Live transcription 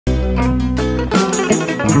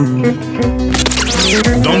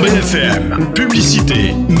Dans BFM,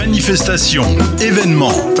 publicité, manifestation,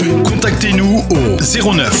 événements. Contactez-nous au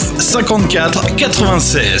 09 54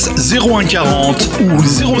 96 01 40 ou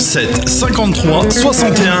 07 53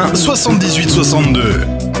 61 78 62.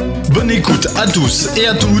 Bonne écoute à tous et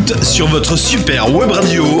à toutes sur votre super web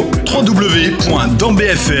radio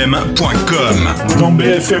www.dambfm.com.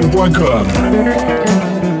 Dambfm.com.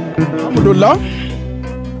 Alhamdulillah.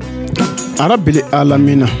 Rabbil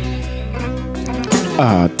alamina.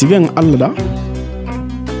 Tiga yang Allah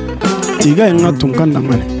tiga yang ngatungkan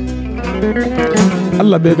namanya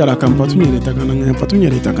Allah begara kan patunya ditaka nang patunya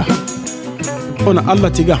ditaka ona Allah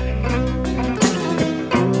tiga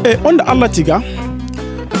onda Allah tiga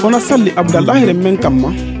ona salli Abdullah men kamma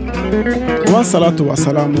wa salatu wa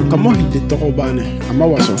salamu kamo hilli togobane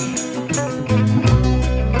amma waso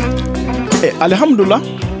alhamdulillah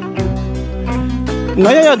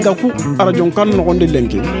ngaya gaku arajon kan no gonde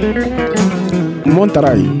lenki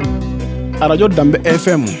Montarai arajo dambe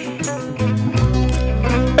FM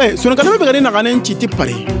sono kana be gari na kanen chiti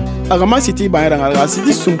pare agama siti bayra ngara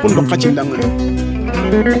siti sumpun do kacindanga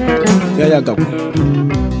ya gaku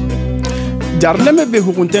jarle me be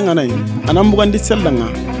hukuntenga nay anam bugandi sellanga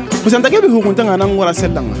kusanta ke be hukuntenga nan ngora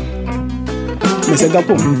sellanga mese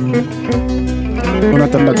gaku ona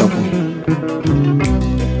tanda gaku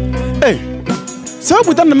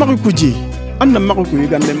sababu tan na mako kuji anna mako ku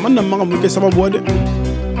yigande man na mako ke sababu wade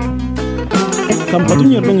kam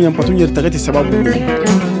patunyer dong yang patunyer tagati sababu ni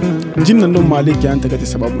jinna ndo maliki an tagati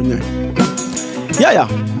sababu ni ya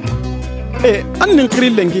annin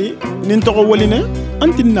krillengi nin to woline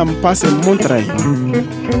antin nam passe montray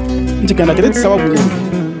njika na tagati sababu ni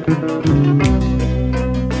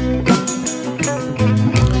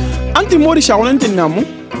anti mori shawnantin namu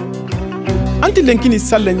anti lenkini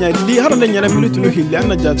sallenya li har la nyana minutu no hilli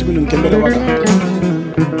anna jati gunun kembele waga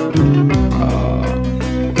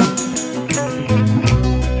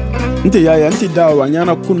nte ya anti dawa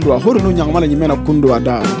nyana kundwa horo no nyangmala nyimena kundwa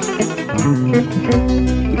dawa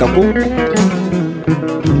ngako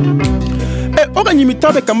oga nyimi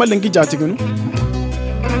tabe kamale ngi jati gunu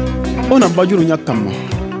ona bajuru nyakama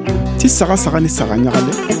ti saga ni saga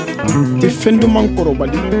nyagale ti fendu man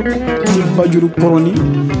korobali ti bajuru koroni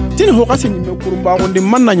tin ho kasi ni me kurumba gonde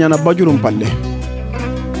manna nyana bajurum palle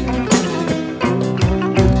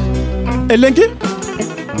elenki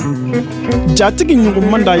jatigi nyugo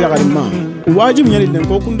manda yagari ma wajib nyali len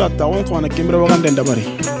ko kunda tawon ko na kemre wagande ndabari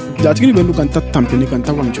jatigi ni bendu kan tampini kan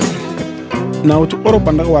tawamjo na wutu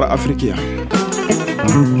Europe ndaga wara Afrika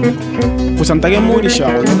ko santage modi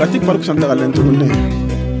shawo ngati par ko santaga len to ne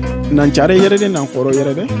nan chare yerede nan khoro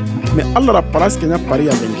yerede mais Allah ra place kenya pari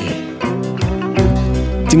ya bengi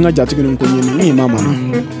tinga jati ginin ko ni mama na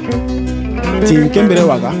tin kembere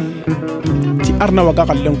waga ti arna waga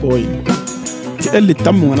kallen ko yi ti elli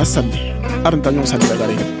tammu na salli arnta nyon salli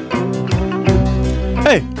dagare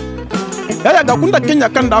ya ga kunda kenya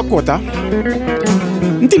kanda kota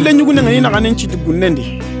nti lenyugu ngani na kanen ci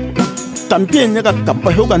dugunnendi tampie nyaga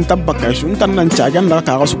kappa ho kan tabaka su ntan nan cagan da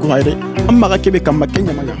ka su ko hayre amma ga kebe kam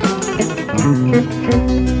kenya maga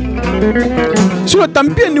sura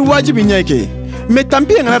tampie ni wajibi nyake me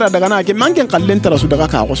tampi ngara daga na ke manken kallen tara su daga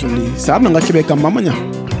ka ko sundi sar nga kibe kam mamanya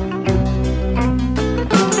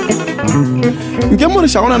ngemo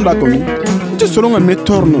shawana nda ko ni ti solonga me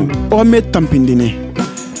torno o me tampindine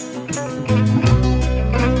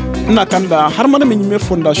na kanda har mana me me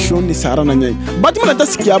fondation ni sara na nyai batima ta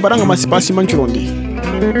sikia baranga ma sipasi man chirondi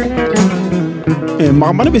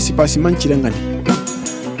mamana be sipasi man chirangani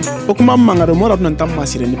o kuma mangaro mo rabna tam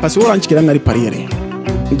masireni parce que oran chirangari pariere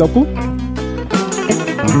ndako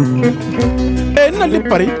na li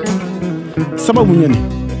pari sababu nyane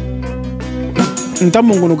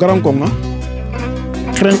ntamu ngono garanko nga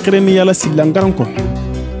kren ni yala silang garanko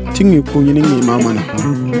tingi ko nyini ngi mamana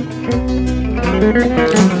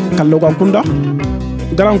kallo ga kunda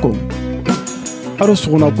garanko aro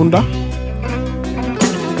suguna kunda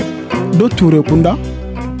do ture kunda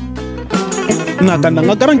na kanda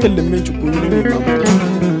nga garanke le menchu ko nyini ngi mamana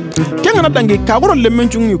kenga na dangi kagoro le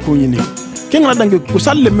menchu ngi ko nyini kenga dange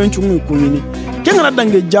kusalle men chungu kunyini kenga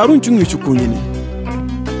dange jarun chungu chukunyini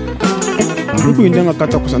niku indenga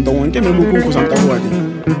kata kusanta wonke me buku kusanta wadi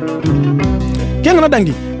kenga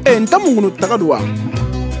dange ntamungu takadwa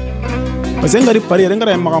basenga ri pari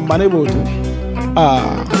renga magambane boto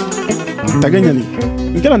taganya ni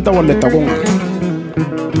ngela nta walle tagonga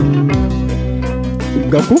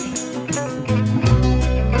gaku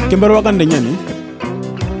kembero wakande nyani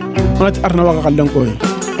onati arna waka kallan koy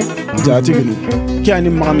jati gini kiani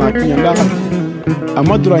magana kinyanda kan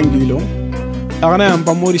amadura ngilo agana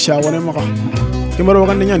yamba mori shawane maka kembero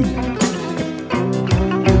wakande nyani